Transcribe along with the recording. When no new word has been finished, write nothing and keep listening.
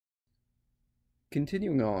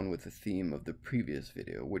Continuing on with the theme of the previous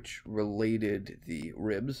video, which related the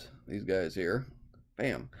ribs, these guys here,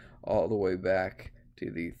 bam, all the way back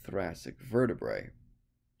to the thoracic vertebrae.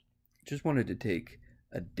 Just wanted to take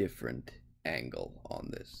a different angle on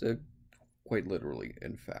this, quite literally,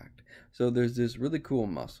 in fact. So there's this really cool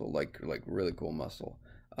muscle, like really cool muscle,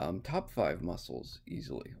 top 5 muscles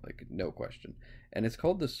easily, like no question, and it's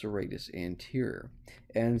called the serratus anterior,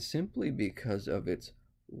 and simply because of its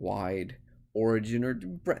wide origin or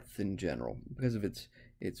breadth in general, because of its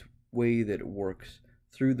way that it works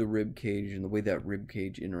through the rib cage and the way that rib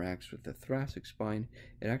cage interacts with the thoracic spine,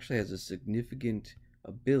 it actually has a significant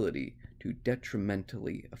ability to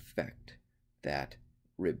detrimentally affect that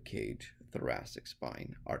rib cage thoracic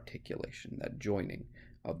spine articulation, that joining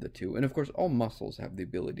of the two. And of course, all muscles have the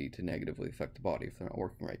ability to negatively affect the body if they're not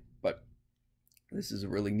working right, but this is a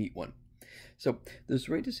really neat one. So the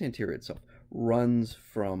serratus anterior itself runs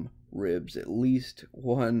from ribs, at least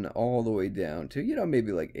one all the way down to,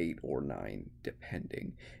 maybe like 8 or 9,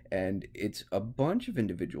 depending. And it's a bunch of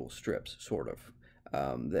individual strips, sort of,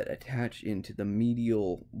 that attach into the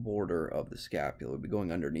medial border of the scapula. We'll be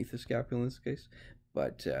going underneath the scapula in this case,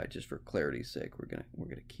 but just for clarity's sake, we're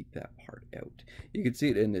gonna keep that part out. You can see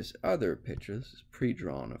it in this other picture. This is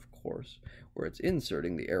pre-drawn, of course, where it's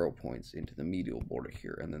inserting the arrow points into the medial border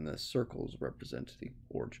here, and then the circles represent the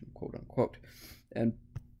origin, quote unquote. And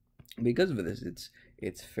because of this,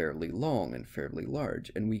 it's fairly long and fairly large,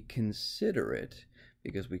 and we consider it,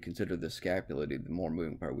 because we consider the scapula to be the more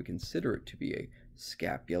moving part, we consider it to be a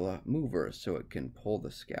scapula mover, so it can pull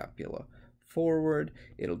the scapula forward.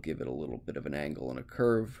 It'll give it a little bit of an angle and a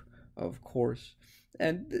curve, of course,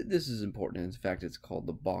 and this is important. In fact, it's called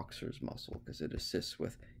the boxer's muscle because it assists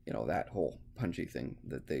with, that whole punchy thing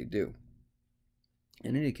that they do.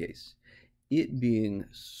 In any case, it being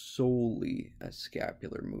solely a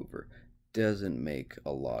scapular mover doesn't make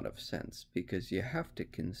a lot of sense, because you have to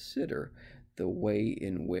consider the way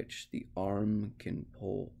in which the arm can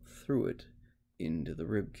pull through it into the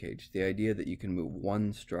rib cage. The idea that you can move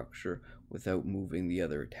one structure without moving the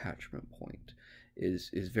other attachment point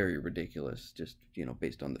is very ridiculous, just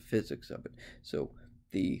based on the physics of it. So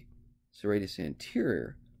the serratus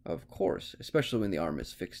anterior, of course, especially when the arm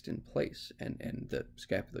is fixed in place and the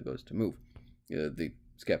scapula goes to move, the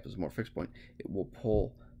scapula's more fixed point, it will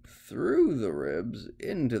pull through the ribs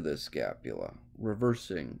into the scapula,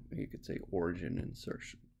 reversing, you could say, origin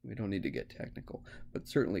insertion. We don't need to get technical, but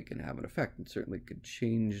certainly can have an effect, and certainly could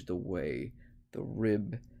change the way the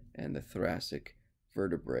rib and the thoracic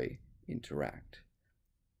vertebrae interact.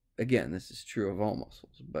 Again, this is true of all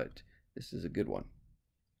muscles, but this is a good one.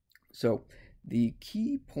 So the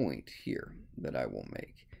key point here that I will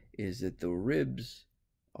make is that the ribs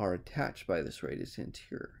are attached by the serratus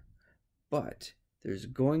anterior, but there's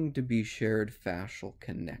going to be shared fascial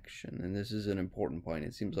connection, and this is an important point.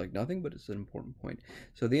 It seems like nothing, but it's an important point.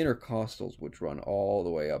 So the intercostals, which run all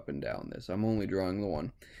the way up and down this, I'm only drawing the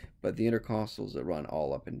one, but the intercostals that run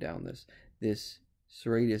all up and down this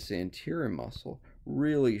serratus anterior muscle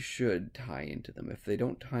really should tie into them. If they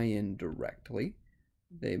don't tie in directly,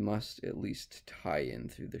 they must at least tie in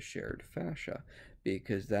through the shared fascia,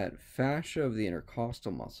 because that fascia of the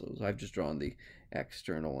intercostal muscles, I've just drawn the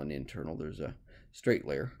external and internal, there's a straight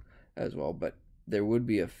layer as well, but there would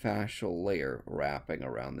be a fascial layer wrapping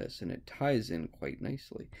around this, and it ties in quite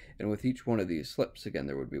nicely. And with each one of these slips, again,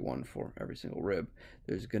 there would be one for every single rib,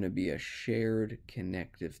 there's going to be a shared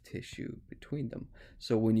connective tissue between them.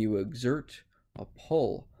 So when you exert a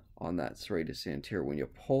pull on that serratus anterior, when you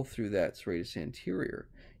pull through that serratus anterior,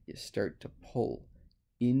 you start to pull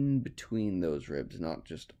in between those ribs, not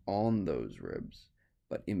just on those ribs,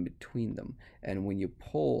 but in between them. And when you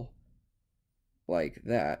pull like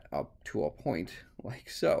that up to a point, like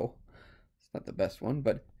so, it's not the best one,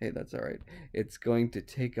 but hey, that's all right. It's going to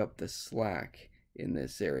take up the slack in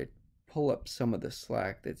this area, pull up some of the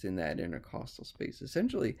slack that's in that intercostal space,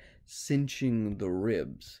 essentially cinching the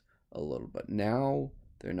ribs a little bit. Now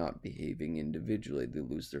they're not behaving individually. They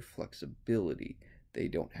lose their flexibility. They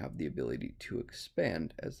don't have the ability to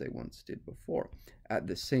expand as they once did before. At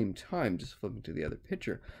the same time, just flipping to the other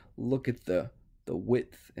picture, look at the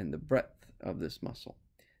width and the breadth of this muscle.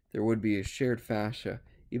 There would be a shared fascia,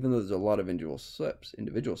 even though there's a lot of individual slips,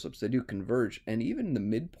 they do converge, and even the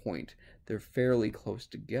midpoint, they're fairly close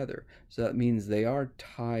together. So that means they are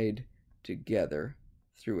tied together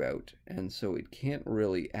throughout, and so it can't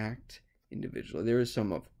really act individually. There is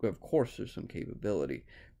some, of course, there's some capability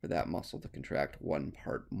for that muscle to contract one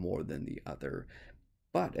part more than the other,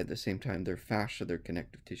 but at the same time, their fascia, their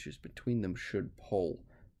connective tissues between them should pull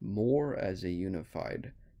more as a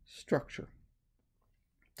unified structure.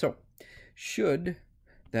 So, should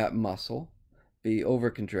that muscle be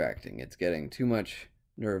overcontracting. It's getting too much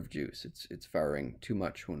nerve juice. It's firing too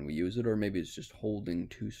much when we use it, or maybe it's just holding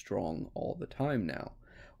too strong all the time now.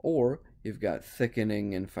 Or you've got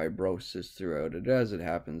thickening and fibrosis throughout it. As it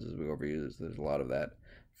happens as we overuse, there's a lot of that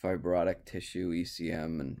fibrotic tissue,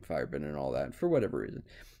 ECM and fibrin and all that. For whatever reason,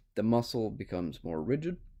 the muscle becomes more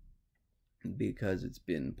rigid because it's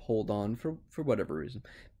been pulled on for whatever reason,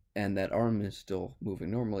 and that arm is still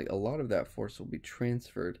moving normally. A lot of that force will be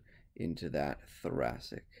transferred into that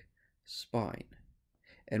thoracic spine.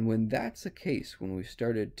 And when that's the case, when we've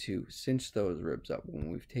started to cinch those ribs up, when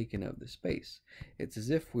we've taken out the space, it's as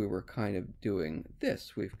if we were kind of doing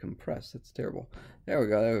this. We've compressed. That's terrible. There we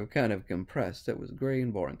go. We've kind of compressed. That was gray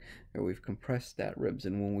and boring. There we've compressed that ribs.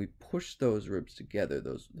 And when we push those ribs together,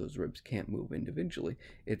 those ribs can't move individually.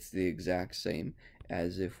 It's the exact same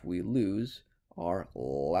as if we lose our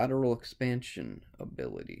lateral expansion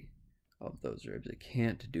ability of those ribs. It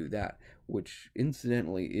can't do that, which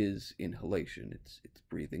incidentally is inhalation. It's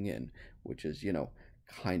breathing in, which is, you know,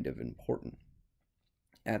 kind of important.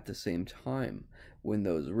 At the same time, when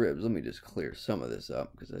those ribs, let me just clear some of this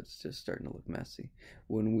up because it's just starting to look messy.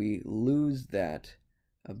 When we lose that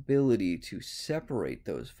ability to separate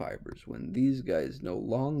those fibers, when these guys no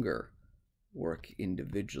longer work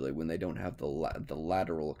individually, when they don't have the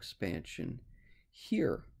lateral expansion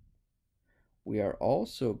here, we are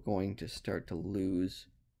also going to start to lose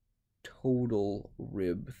total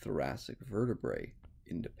rib thoracic vertebrae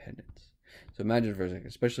independence. So imagine for a second,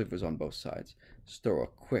 especially if it was on both sides, just throw a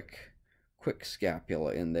quick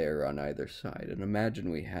scapula in there on either side, and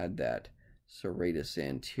imagine we had that serratus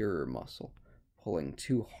anterior muscle pulling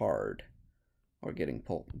too hard, or getting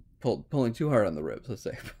pulling too hard on the ribs, let's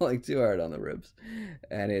say, pulling too hard on the ribs,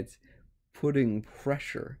 and it's putting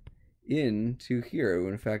pressure into here. It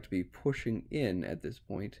would in fact be pushing in at this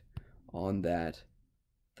point on that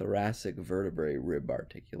thoracic vertebrae rib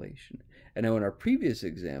articulation. And now in our previous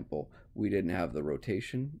example, we didn't have the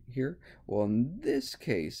rotation here. Well, in this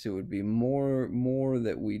case, it would be more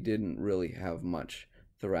that we didn't really have much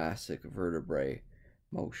thoracic vertebrae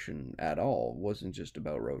motion at all. It wasn't just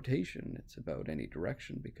about rotation, it's about any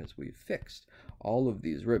direction, because we've fixed all of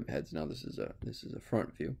these rib heads. Now this is a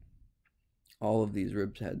front view. All of these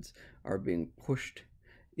rib heads are being pushed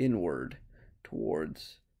inward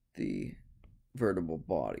towards the vertebral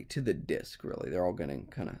body, to the disc, really. They're all getting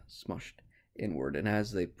kind of smushed inward, and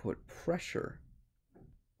as they put pressure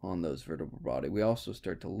on those vertebral body, we also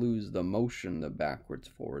start to lose the motion, the backwards,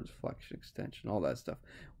 forwards, flexion, extension, all that stuff.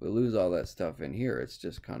 We lose all that stuff in here. It's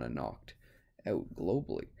just kind of knocked out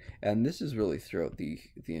globally, and this is really throughout the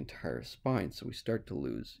entire spine. So we start to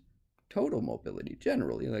lose total mobility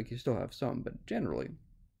generally. Like, you still have some, but generally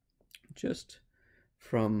just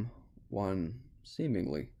from one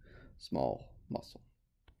seemingly small muscle.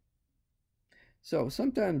 So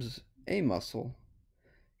sometimes a muscle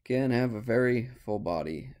can have a very full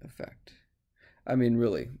body effect. I mean,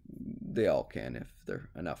 really, they all can if they're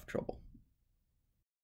enough trouble.